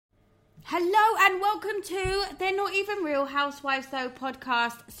Hello and welcome to They're Not Even Real Housewives Though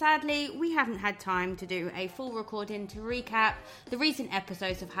podcast. Sadly, we haven't had time to do a full recording to recap the recent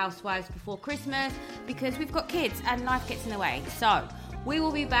episodes of Housewives before Christmas because we've got kids and life gets in the way. So, we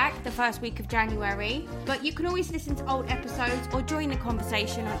will be back the first week of January, but you can always listen to old episodes or join the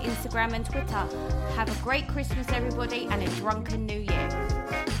conversation on Instagram and Twitter. Have a great Christmas, everybody, and a drunken New Year.